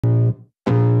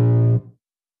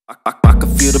I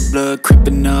can feel the blood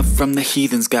creeping up from the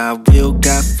heathens. Got will,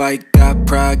 got fight, got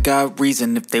pride, got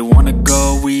reason. If they wanna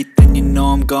go eat, then you know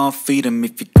I'm gon' feed them.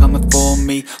 If you're coming for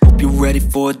me, hope you're ready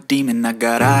for a demon. I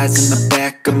got eyes in the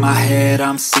back of my head,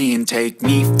 I'm seeing. Take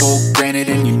me for granted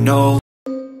and you know.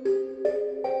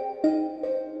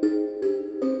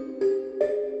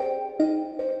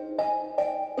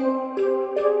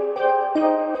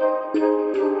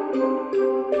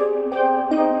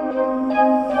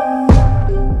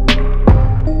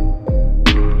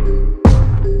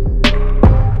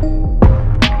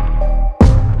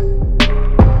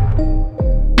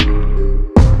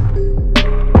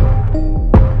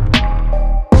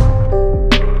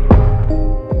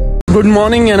 Good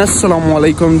morning and assalamu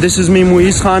alaikum. This is me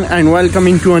Muiz Khan and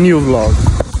welcoming to a new vlog.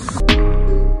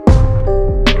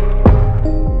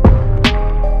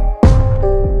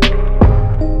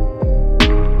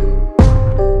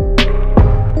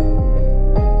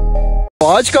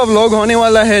 आज का vlog होने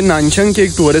वाला है नानचंग के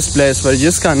एक tourist place पर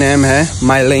जिसका name है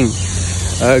माइलिंग।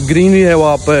 ग्रीनरी है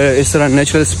वहाँ पर, इस तरह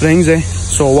नेचुरल स्प्रिंग्स है।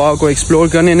 सो वहाँ को एक्सप्लोर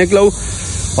करने निकला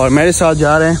और मेरे साथ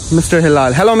जा रहे हैं mister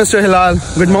Hilal. Hello mister Hilal,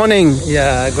 good morning.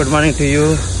 Yeah, good morning to you.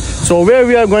 So where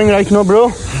we are going right now, bro?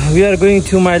 We are going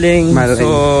to Meiling.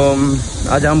 So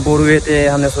आज हम बोर हुए थे,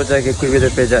 हमने सोचा कि कोई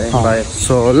इधर पे जाए बाहर।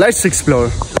 So let's explore.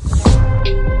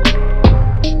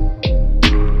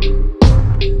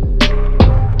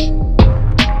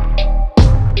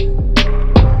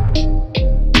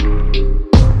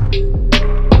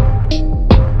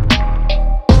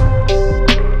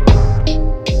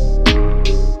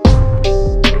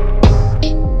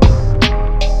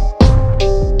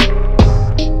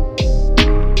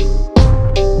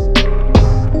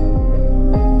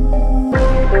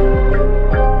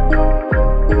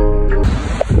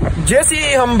 जैसे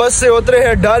ही हम बस से उतरे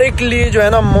हैं डायरेक्टली जो है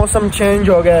ना मौसम चेंज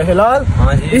हो गया है। हिलाल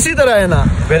हाँ जी, इसी तरह है ना?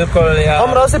 बिल्कुल यार,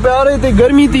 हम रास्ते पे आ रहे थे,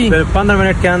 गर्मी थी, 15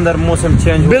 मिनट के अंदर मौसम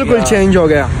चेंज बिल्कुल चेंज हो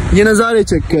गया। ये नज़ारे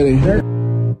चेक करें।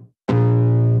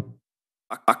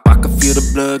 I can feel the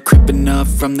blood creeping up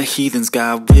from the heathens.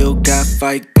 Got will, got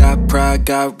fight, got pride,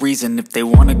 got reason. If they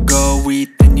wanna go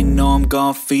eat, then you know I'm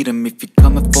gon' feed them. If you're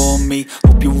coming for me,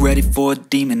 hope you're ready for a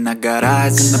demon. I got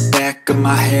eyes in the back of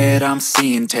my head, I'm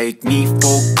seeing. Take me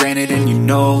for granted and you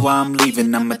know I'm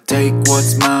leaving. I'ma take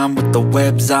what's mine with the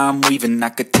webs I'm weaving.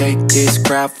 I could take this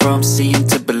crowd from seeing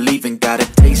to believing. Got a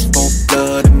taste for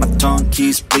blood and my tongue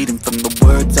keeps bleeding from the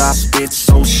words I spit.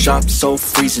 So sharp, so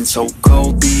freezing, so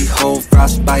cold. Behold,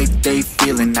 frostbite they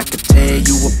feeling. I could tear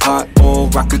you apart or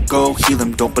I could go heal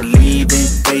them. Don't believe in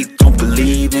fate, don't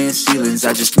believe in ceilings.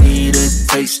 I just need a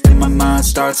taste and my mind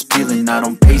starts peeling. I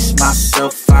don't pace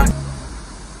myself,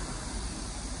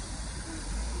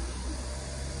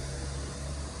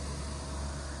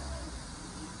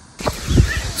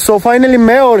 so finally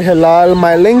मैं और हिलाल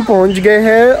milling पहुंच गए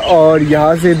हैं और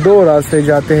यहाँ से दो रास्ते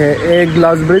जाते हैं। एक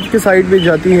ग्लास ब्रिज के साइड पे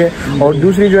जाती है और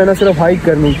दूसरी जो है ना सिर्फ हाइक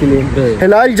करने के लिए।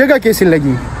 हिलाल जगह कैसी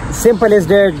लगी? Simple is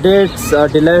that, dates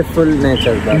delightful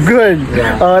nature.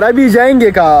 Good. और अभी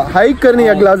जाएंगे कहाँ, हाइक करने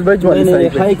या ग्लास ब्रिज वाली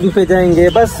साइड? हाइकिंग पे जाएंगे,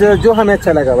 बस जो हमें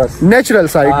अच्छा लगा, बस नेचुरल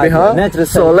साइड पे। हाँ,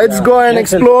 so let's go and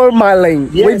explore milling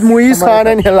with Muiz Khan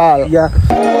and Hilal.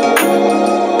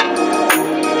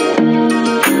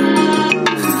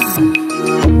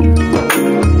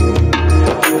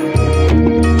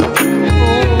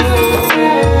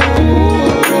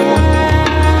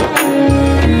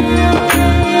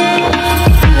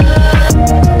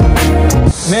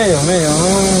没有，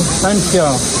很小，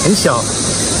很小，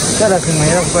这个是没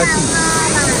有关系。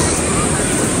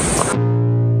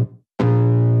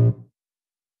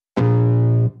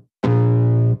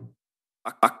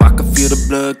I can feel the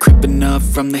blood creeping up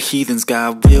from the heathens.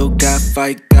 Got will, got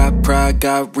fight, got pride,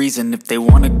 got reason. If they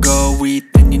wanna go eat,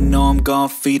 then you know I'm gon'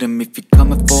 feed them. If you're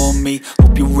coming for me,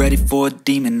 hope you're ready for a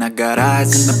demon. I got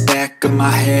eyes in the back of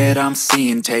my head, I'm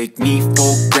seeing. Take me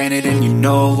for granted and you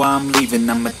know I'm leaving.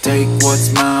 I'ma take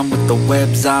what's mine with the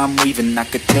webs I'm weaving. I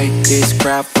could take this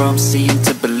crowd from seeing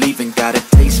to believing. Got a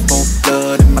taste for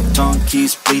blood and my tongue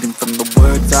keeps bleeding from the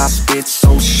words I spit.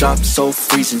 So sharp, so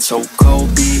freezing, so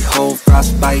cold. Behold,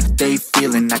 frostbite they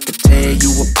feeling. I could tear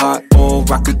you apart or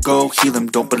I could go heal them.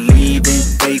 Don't believe in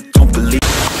fate, don't believe.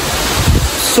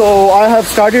 So I have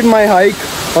started my hike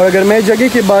और अगर मैं जगह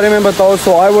के बारे में बताऊँ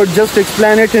so I would just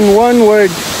explain it in one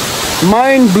word: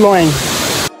 mind blowing.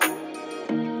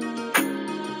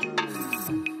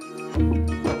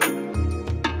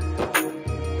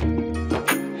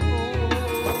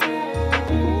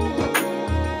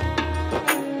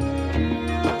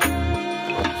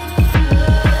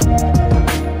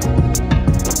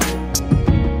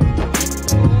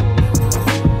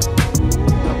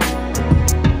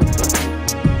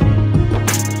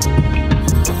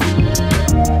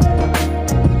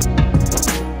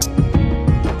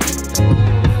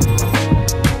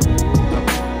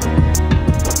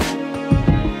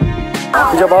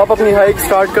 जब आप अपनी हाइक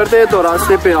स्टार्ट करते हैं तो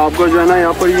रास्ते पे आपको जो है ना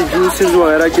यहाँ पर ये जूसेस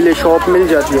वगैरह के लिए शॉप मिल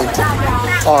जाती है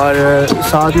और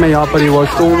साथ में यहाँ पर ये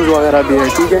वॉशरूम्स वगैरह भी है।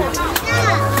 ठीक है,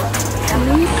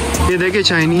 ये देखिए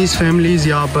चाइनीज़ फैमिलीज़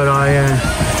यहाँ पर आए हैं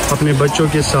अपने बच्चों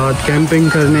के साथ कैंपिंग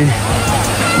करने,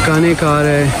 खाने खा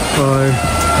रहे हैं और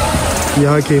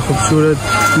यहाँ के खूबसूरत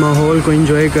माहौल को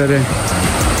एंजॉय कर रहे हैं।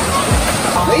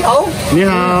你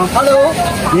好 ，Hello，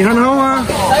 你很好吗？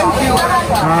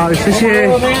 好，谢谢。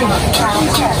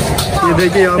ये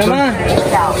देखिए यहाँ पर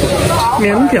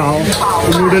मेन क्या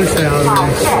नूडल्स तैयार हो रहे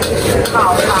हैं।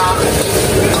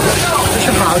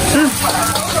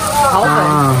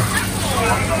 हाँ,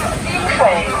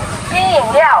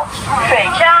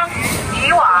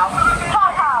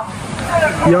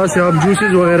 यहाँ से आप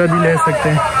जूसेस वगैरह भी ले सकते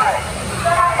हैं।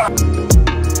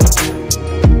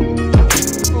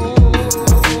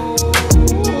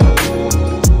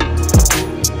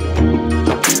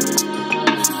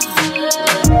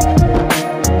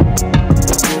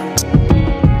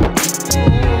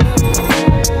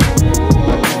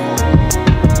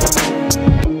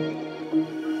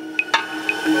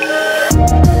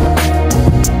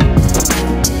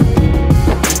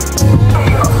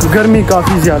 गर्मी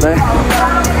काफ़ी ज़्यादा है।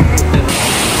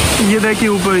 ये देखिए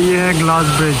ऊपर ये है ग्लास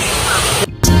ब्रिज।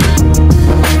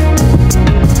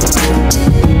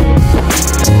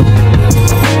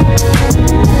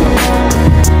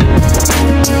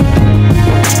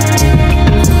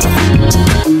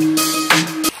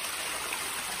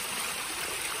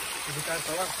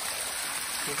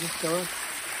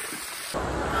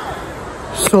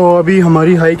 सो अभी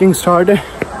हमारी हाइकिंग स्टार्ट है,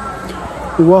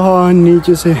 वहाँ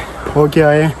नीचे से होके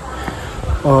आए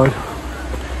और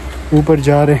ऊपर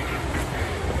जा रहे।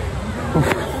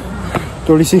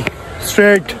 थोड़ी सी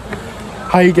स्ट्रेट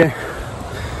हाइक है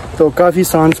तो काफ़ी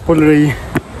सांस फूल रही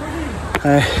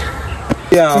है।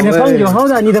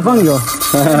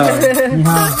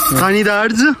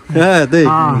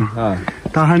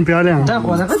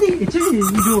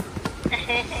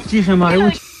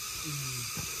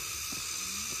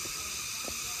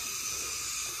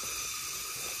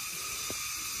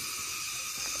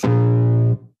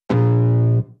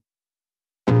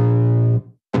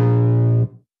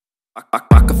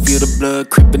 I can feel the blood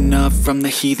creeping up from the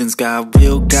heathens. Got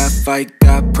will, got fight,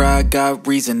 got pride, got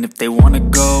reason. If they wanna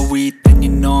go eat, then you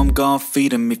know I'm gon'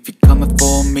 feed them. If you're coming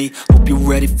for me, hope you're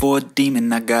ready for a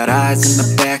demon. I got eyes in the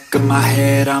back of my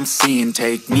head, I'm seeing.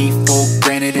 Take me for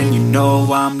granted and you know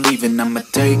I'm leaving. I'ma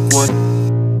take what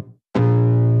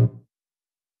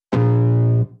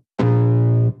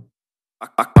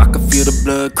I can feel the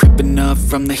blood creeping up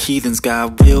from the heathens.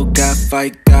 Got will, got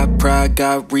fight, got pride,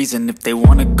 got reason. If they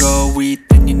wanna go eat,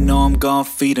 then you know I'm gon'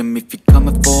 feed them. If you're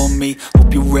coming for me,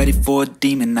 hope you're ready for a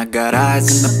demon. I got eyes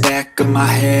in the back of my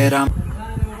head, I'm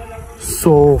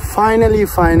So finally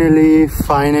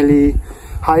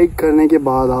hike करने के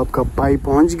बाद आपका bike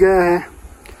पहुंच गया है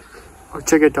और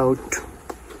check it out.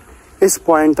 इस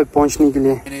point तक पहुंचने के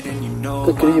लिए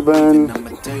तकरीबन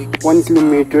 1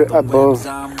 किलोमीटर अबव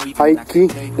हाइक की,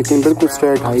 लेकिन बिल्कुल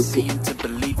स्ट्रेट हाइक थी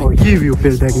और ये व्यू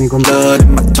फिर देखने को blood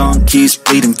in my tongue keeps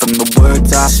bleeding from the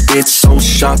words I spit. So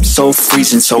sharp, so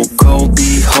freezing, so cold.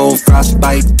 Behold,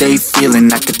 frostbite they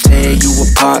feeling. I could tear you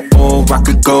apart or I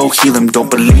could go heal them.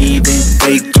 Don't believe in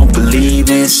fate, don't believe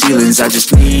in ceilings. I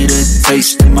just need a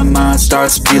taste and my mind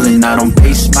starts peeling. I don't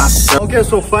pace myself. Okay,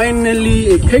 so finally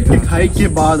एक hectic hike के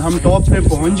बाद हम top पे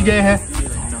पहुंच गए हैं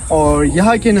और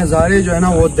यहाँ के नज़ारे जो है ना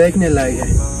वो देखने लायक है।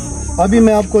 अभी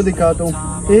मैं आपको दिखाता हूँ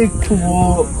एक वो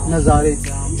नज़ारे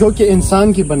जो कि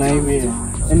इंसान की बनाई हुई है।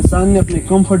 इंसान ने अपने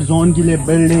कंफर्ट जोन के लिए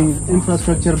बिल्डिंग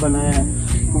इंफ्रास्ट्रक्चर बनाया है,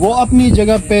 वो अपनी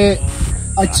जगह पे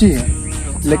अच्छी है,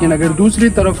 लेकिन अगर दूसरी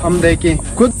तरफ हम देखें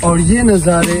खुद और ये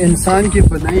नज़ारे इंसान की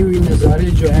बनाई हुई नज़ारे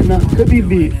जो है ना कभी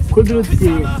भी कुदरत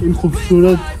के इन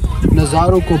खूबसूरत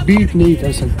नज़ारों को बीट नहीं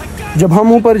कर सकते। जब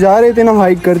हम ऊपर जा रहे थे ना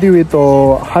हाइक करते हुए तो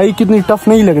हाइक इतनी टफ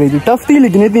नहीं लग रही थी, टफ थी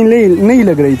लेकिन इतनी नहीं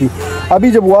लग रही थी।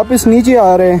 अभी जब वापस नीचे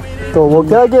आ रहे हैं तो वो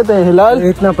क्या कहते हैं हिलाल,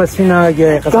 इतना पसीना आ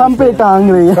गया है, काम पे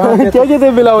टांग रही है क्या कहते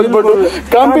हैं बिलावल भुट्टो,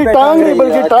 काम पे टांग रही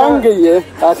बल्कि टांग गई है,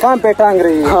 काम पे टांग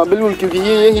रही है। हाँ बिल्कुल, क्योंकि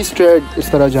यही स्ट्रेट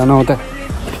इस तरह जाना होता है।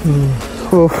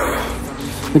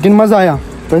 लेकिन मजा आया,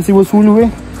 पैसे वसूल हुए।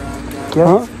 क्या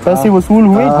पैसे वसूल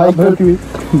हुए हाइक करते हुए?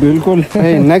 बिल्कुल।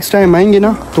 नेक्स्ट टाइम आएंगे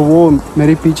ना तो वो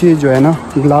मेरे पीछे जो है ना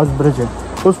ग्लास ब्रिज है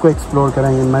उसको एक्सप्लोर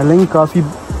करेंगे। माइलिंग काफ़ी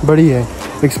बड़ी है,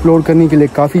 एक्सप्लोर करने के लिए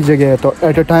काफ़ी जगह है, तो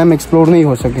एट अ टाइम एक्सप्लोर नहीं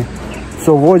हो सके।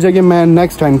 सो वो जगह मैं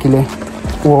नेक्स्ट टाइम के लिए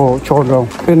वो छोड़ रहा हूँ,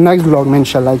 फिर नेक्स्ट ब्लॉग में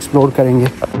इंशाल्लाह एक्सप्लोर करेंगे।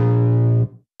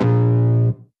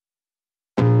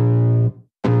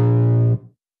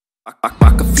 I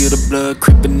can feel the blood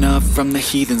creeping up enough from the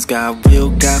heathens. Got will,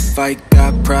 got fight,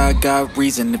 got pride, got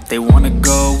reason. If they wanna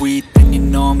go eat, then you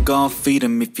know I'm gon' feed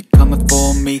them. If you're coming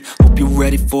for me, hope you're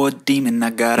ready for a demon. I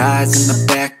got eyes in the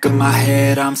back of my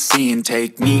head, I'm seeing.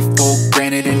 Take me for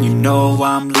granted and you know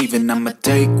I'm leaving. I'ma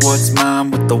take what's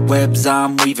mine with the webs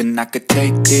I'm weaving. I could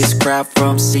take this crowd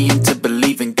from seeing to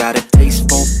believing. Got a taste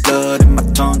for blood and my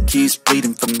tongue keeps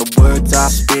bleeding from the words I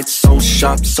spit. So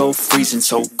sharp, so freezing,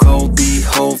 so cold,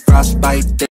 behold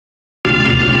frostbite.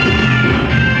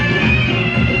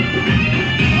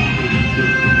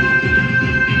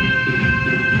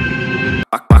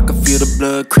 I can feel the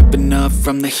blood creeping up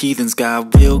from the heathens.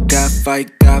 Got will, got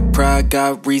fight, got pride,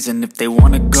 got reason. If they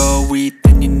wanna go eat,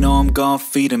 then you know I'm gon'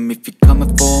 feed them. If you're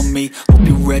coming for me, hope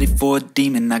you're ready for a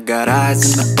demon. I got eyes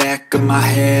in the back of my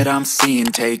head, I'm seeing.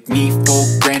 Take me for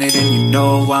granted and you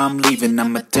know I'm leaving.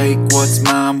 I'ma take what's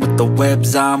mine with the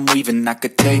webs I'm weaving. I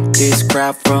could take this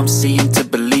crowd from seeing to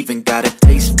believing. Got a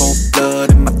taste for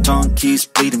blood and my tongue keeps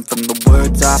bleeding.